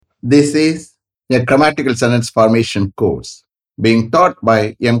This is a grammatical sentence formation course being taught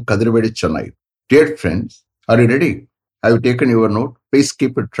by M. Kadirvedi Chennai. Dear friends, are you ready? Have you taken your note? Please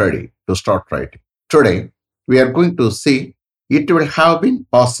keep it ready to start writing. Today, we are going to see it will have been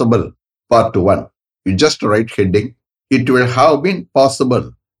possible, part 1. You just write heading. It will have been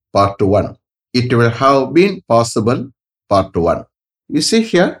possible, part 1. It will have been possible, part 1. You see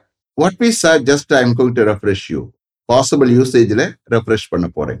here, what we saw, just I am going to refresh you. Possible usage refresh பண்ண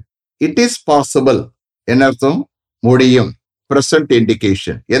போறேன். It is possible. என்ன அர்த்தம்? முடியும். Present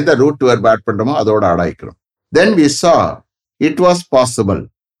indication. எந்த root verb add பண்றோமோ அதோட அடாய்க்கிறோம். Then we saw it was possible.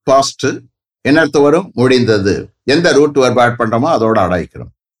 Past. என்ன அர்த்தம் வரும்? முடிந்தது. எந்த root verb add பண்றோமோ அதோட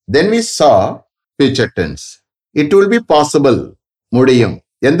அடாய்க்கிறோம். Then we saw future tense. It will be possible. முடியும்.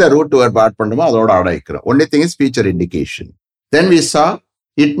 எந்த root verb add பண்றோமோ அதோட அடாய்க்கிறோம். Only thing is future indication. Then we saw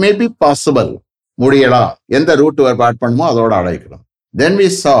it may be possible. முடியலாம். எந்த root verb add பண்ணுமோ அதோட அடைக்கிறோம். Then we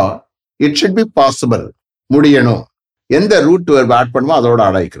saw it should be possible. முடியணும். எந்த root verb add பண்ணுமோ அதோட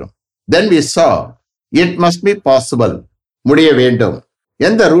அடைக்கிறோம். Then we saw it must be possible. முடிய வேண்டும்.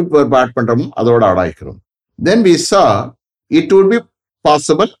 எந்த root verb add பண்றோமோ அதோட அடைக்கிறோம். Then we saw it would be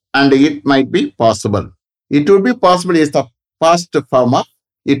possible and it might be possible. It would be possible is the past form of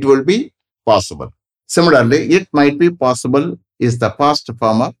it will be possible. Similarly, it might be possible is the past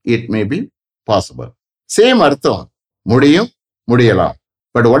form of it may be possible. Same அர்த்தம். முடியும், முடியலாம்.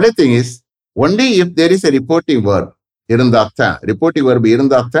 But only thing is, only if there is a reporting verb இருந்தாத்தான், reporting verb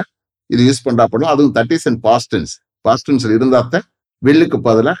இருந்தாத்தான் இது use பண்ணப்படும். அதுவும் that is in past tense. Past tense இருந்தாத்தான் willக்கு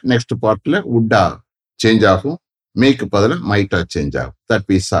பதிலா next partல would-ஆ change ஆகும். make பதிலா might-ஆ change ஆகும். That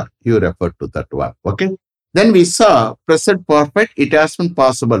we saw. You refer to that one. Okay? Then we saw present perfect. It has been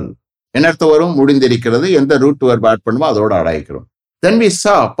possible. என்ன அர்த்தம் வரும்? முடிந்திருக்கிறது. எந்த root verb add பண்ணுமோ அதோட அடைக்கிறோம். Then we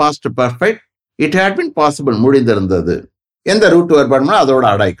saw past perfect. It had been possible. முடிந்திருந்தது. எந்த root verb பண்ணுமோ அதோட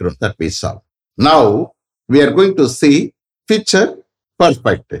அடைக்கிறோம். That we saw. Now, we are going to see future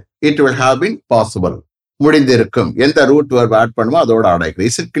perfect. It will have been possible. முடிந்திருக்கும். எந்த root verb add பண்ணுமோ அதோட அடைக்கிறோம்.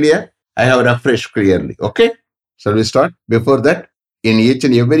 Is it clear? I have refreshed clearly. Okay? Shall we start? Before that, in each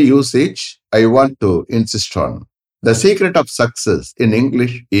and every usage, I want to insist on the secret of success in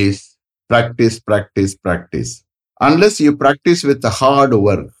English is practice, practice, practice. Unless you practice with the hard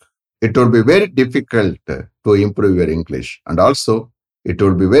work, it will be very difficult to improve your English. And also, it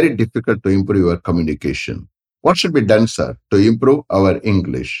will be very difficult to improve your communication. What should be done, sir, to improve our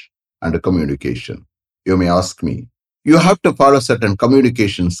English and communication? You may ask me. You have to follow certain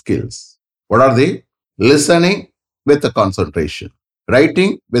communication skills. What are they? Listening with the concentration,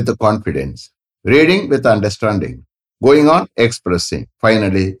 writing with the confidence, reading with understanding, going on expressing,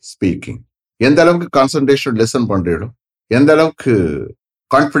 finally speaking. எந்த அளவுக்கு concentration listen பண்றீடோ, எந்த அளவுக்கு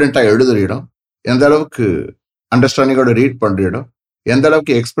கான்ஃபிடென்ட்டா எழுதுறீடோ, எந்த அளவுக்கு அண்டர்ஸ்டாண்டிங்கோட read பண்றீடோ, எந்த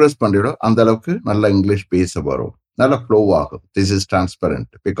அளவுக்கு express பண்றீடோ அந்த அளவுக்கு நல்ல இங்கிலீஷ் பேச வரும், நல்ல ஃப்ளோ ஆகும். This is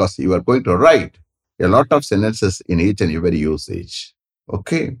transparent because you are going to right a lot of sentences in each and every usage.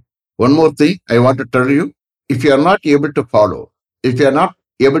 Okay. One more thing I want to tell you. If you are not able to follow, if you are not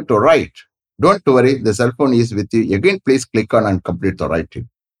able to write, don't worry. The cell phone is with you. Again, please click on and complete the writing.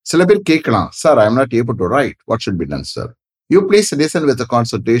 சில பேர் கேட்கலாம், sir, I am not able to write. What should be done, sir? You please listen with the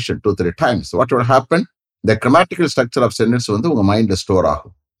concentration 2-3 times. What will happen? The grammatical structure of sentence வந்து உங்க மைண்ட்ல store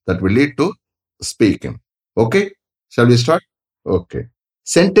ஆகும். That will lead to speaking. Okay? Shall we start? Okay.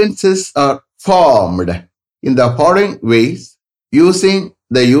 Sentences are formed in the following ways using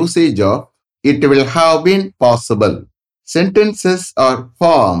the usage of it will have been possible. Sentences are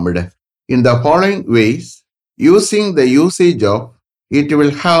formed in the following ways using the usage of it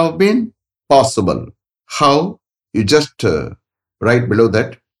will have been possible. How? You just write below that.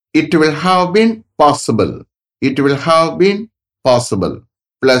 It will have been possible. It will have been possible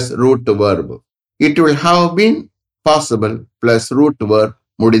plus root verb. It will have been possible plus root verb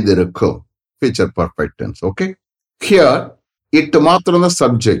முடிந்திருக்கும். Future perfect tense. Okay? Here, it மாத்திரம் the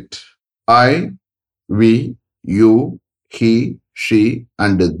subject. I, we, you, he, she,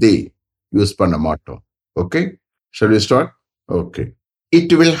 and they. Use பண்ண மாட்டோம். Okay? Shall we start? Okay. It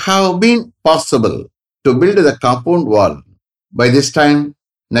will have been possible to build the compound wall by this time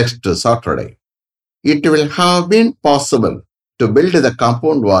next Saturday. It will have been possible to build the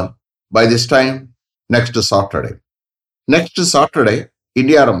compound wall by this time next Saturday. Next Saturday,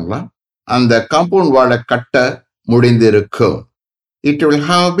 இடியாரம்ல அந்த compound வாலை கட்ட முடிந்திருக்கும். It will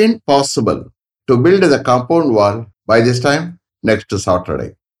have been possible to build the compound wall by this time next Saturday.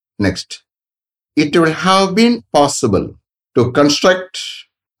 Next. It will have been possible to construct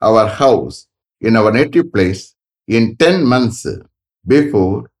our house in our native place in 10 months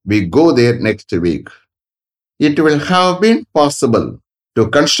before we go there next week. It will have been possible to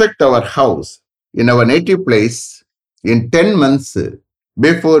construct our house in our native place in 10 months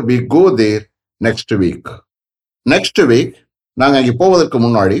before we go there next week. Next week, நாங்கள் அங்கே போவதற்கு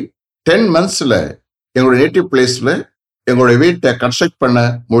முன்னாடி 10 monthsல எங்களுடைய native பிளேஸ்ல எங்களுடைய வீட்டை construct பண்ண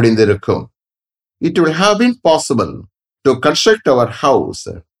முடிந்திருக்கும். It will have been possible to construct our house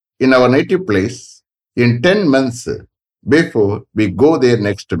in our native place in 10 months before we go there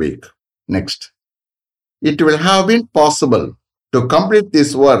next week. Next. It will have been possible to complete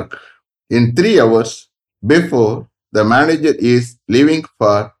this work in 3 hours before the manager is leaving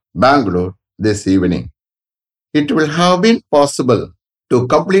for Bangalore this evening. It will have been possible to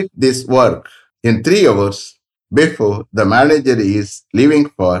complete this work in 3 hours before the manager is leaving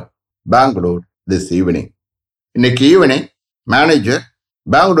for Bangalore this evening. இன்னைக்கு evening manager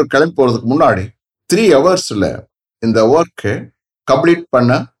Bangalore கிளம்பி போறதுக்கு முன்னாடி 3 ஹவர்ஸ்ல இந்த ஒர்க்கை complete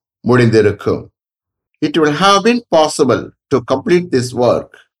பண்ண முடிந்திருக்கும். It will have been possible to complete this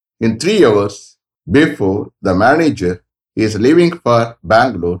work in 3 hours before the manager is leaving for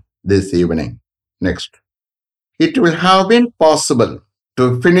Bangalore this evening. Next. It will have been possible to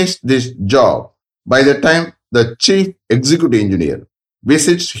finish this job by the time the chief executive engineer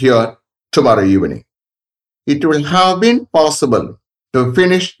visits here tomorrow evening. It will have been possible to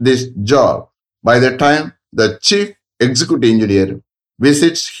finish this job by the time the chief executive engineer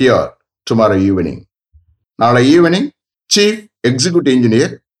visits here tomorrow evening. நாளை evening chief executive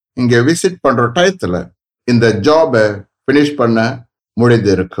engineer இங்கே visit பண்ற டயத்துல இந்த ஜாபை finish பண்ண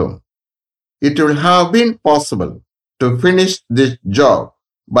முடிந்திருக்கும். It will have been possible to finish this job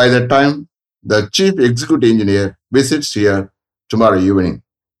by the time the chief executive engineer visits here tomorrow evening.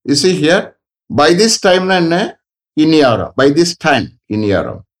 You see here, by this time na enna inniyaram. By this time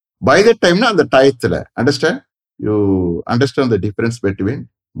inniyaram. By the time na அந்த டயத்துல. Understand? You understand the difference between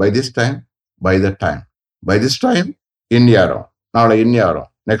by this time, by the time. By this time inniyaram. நாளை inniyaram.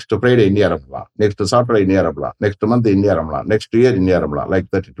 Next Friday inniyaramla. Next Saturday inniyaramla. Next month inniyaramla. Next year inniyaramla. Like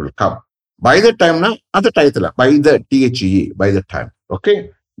that it will come. By the time na அந்த டயத்துல. By the THE. By the time. Okay?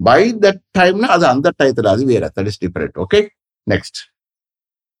 By that time na அது அந்த டயத்துல. அது வேற. That is different. Okay? Next.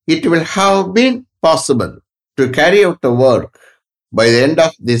 It will have been possible to carry out the work by the end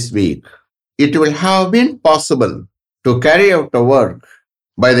of this week. It will have been possible to carry out the work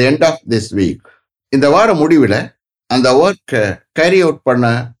by the end of this week. இந்த வார முடிவில் அந்த ஒர்க்கை carry out பண்ண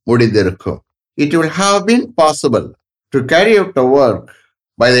முடிந்திருக்கும். It will have been possible to carry out the work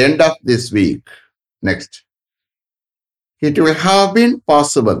by the end of this week. Next. It will have been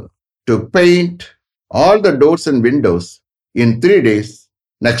possible to paint all the doors and windows in 3 days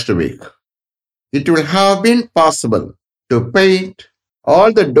next week. It will have been possible to paint all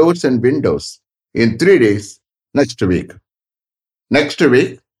the doors and windows in 3 days next week. Next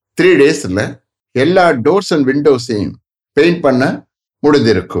week, 3 daysல எல்லா doors and windowsையும் paint பண்ண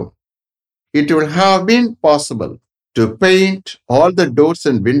முடிந்திருக்கும். It will have been possible to paint all the doors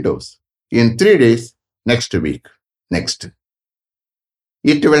and windows in 3 days next week. Next.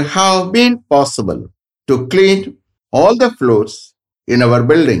 It will have been possible to clean all the floors in our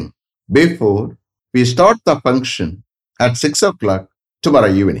building before we start the function at 6 o'clock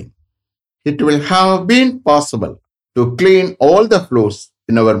tomorrow evening. It will have been possible to clean all the floors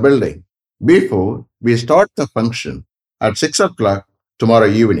in our building before we start the function at 6 o'clock tomorrow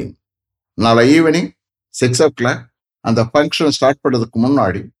evening. நாளை evening 6 o'clock அந்த function start பண்ணுறதுக்கு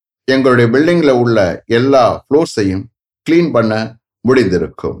முன்னாடி எங்களுடைய பில்டிங்கில் உள்ள எல்லா ஃப்ளோர்ஸையும் clean பண்ண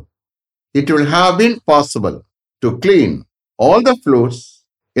முடிந்திருக்கும். It will have been possible to clean all the floors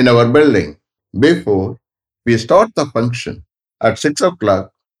in our building before we start the function at 6 o'clock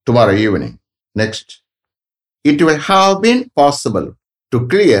tomorrow evening. Next. It will have been possible to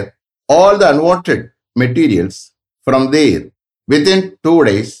clear all the unwanted materials from there within 2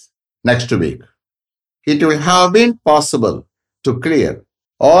 days next week. It will have been possible to clear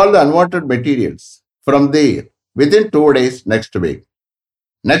all the unwanted materials from there within 2 days next week.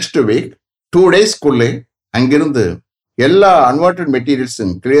 Next week, 2 daysக்குள்ளே அங்கிருந்து எல்லா unwanted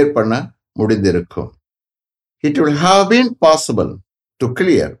materialஸும் clear பண்ண முடிந்திருக்கும். It will have been possible to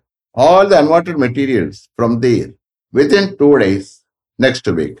clear all the unwanted materials from there within 2 days next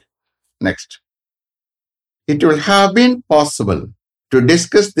week. Next. It will have been possible to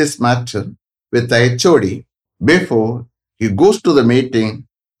discuss this matter with the HOD before he goes to the meeting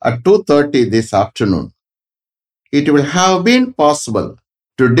at 2:30 this afternoon. It will have been possible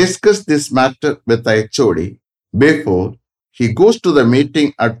to discuss this matter with the HOD before he goes to the meeting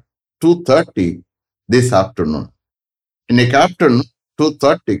at 2:30 this afternoon. இன்னைக்கு afternoon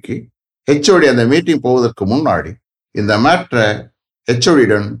 2:30க்கு HOD அந்த meeting போவதற்கு முன்னாடி இந்த மேட்டரை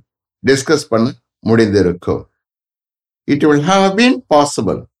HOD-டன் discuss பண்ண முடிந்திருக்கும். It will have been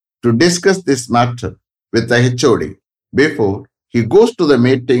possible to discuss this matter with the HOD before he goes to the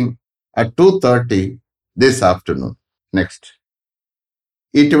meeting at 2:30 this afternoon. Next.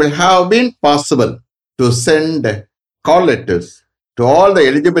 It will have been possible to send call letters to all the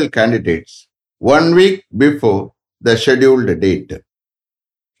eligible candidates 1 week before the scheduled date.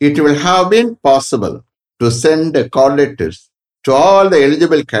 It will have been possible to send call letters to all the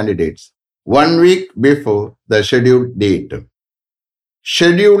eligible candidates 1 week before the scheduled date.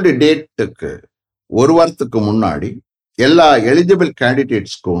 Scheduled dateக்கு ஒரு வாரத்துக்கு முன்னாடி எல்லா eligible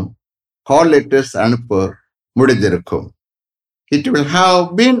கேண்டிடேட்ஸ்க்கும் கால் letters அனுப்ப முடிந்திருக்கும். It will have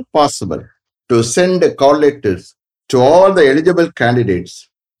been possible to send call letters to all the eligible candidates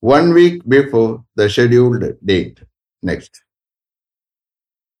 1 week before the scheduled date. Next.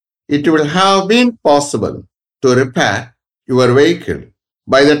 It will have been possible to repair your vehicle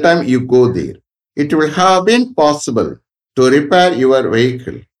by the time you go there. It will have been possible to repair your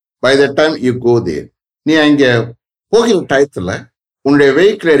vehicle by the time you go there. நீ அங்க போகிற டயத்துல உன்னுடைய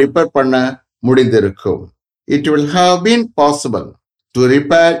வெஹிக்கிளை repair பண்ண முடிந்திருக்கும். It will have been possible to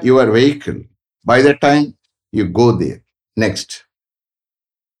repair your vehicle by the time you go there. Next.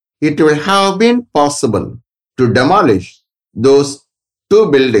 It will have been possible to demolish those 2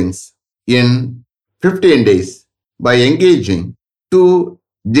 buildings in 15 days by engaging 2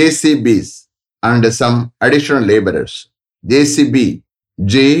 JCBs and some additional laborers. JCB,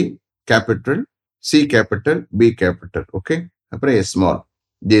 J capital, C capital, B capital. Okay? அப்புறம் A small,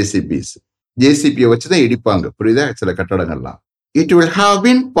 JCBs. JCB வச்சு தான் இடிப்பாங்க. புரியுதா? சில கட்டடங்கள்லாம். It will have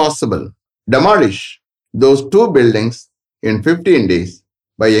been possible to demolish those 2 buildings in 15 days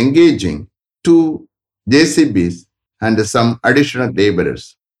by engaging 2 JCBs and some additional laborers.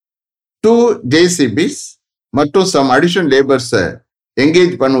 2 JCBs மற்றும் some additional laborers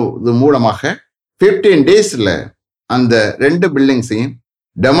engage பண்ணுவது மூலமாக 15 daysல அந்த 2 பில்டிங்ஸையும்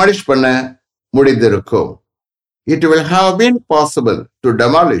demolish பண்ண முடிந்திருக்கும். It will have been possible to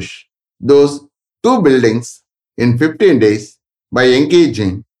demolish those 2 buildings in 15 days by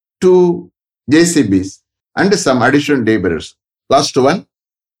engaging 2 JCBs and some additional laborers. Last one.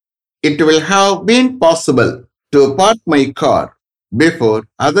 It will have been possible to park my car before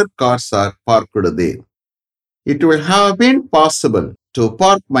other cars are parked there. It will have been possible to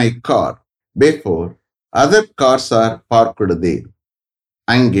park my car before other cars are parked there.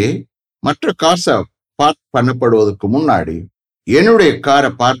 அங்கே மற்ற கார்ஸை park பண்ணப்படுவதற்கு முன்னாடி என்னுடைய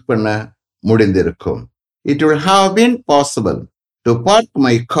காரை park பண்ண முடிந்திருக்கும். It will have been possible to park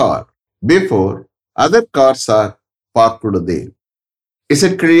my car before other cars are parked there. Is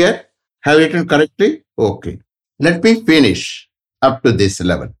it clear? Have I written correctly? Okay. Let me finish up to this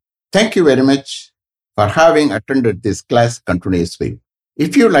level. Thank you very much for having attended this class continuously.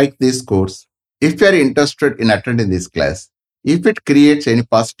 If you like this course, if you are interested in attending this class, if it creates any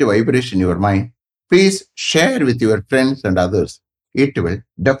positive vibration in your mind, please share with your friends and others. It will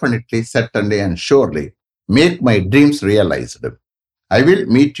definitely, certainly and surely make my dreams realized. I will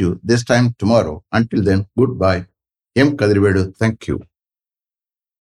meet you this time tomorrow. Until then, goodbye. M. Kadirvedu, thank you.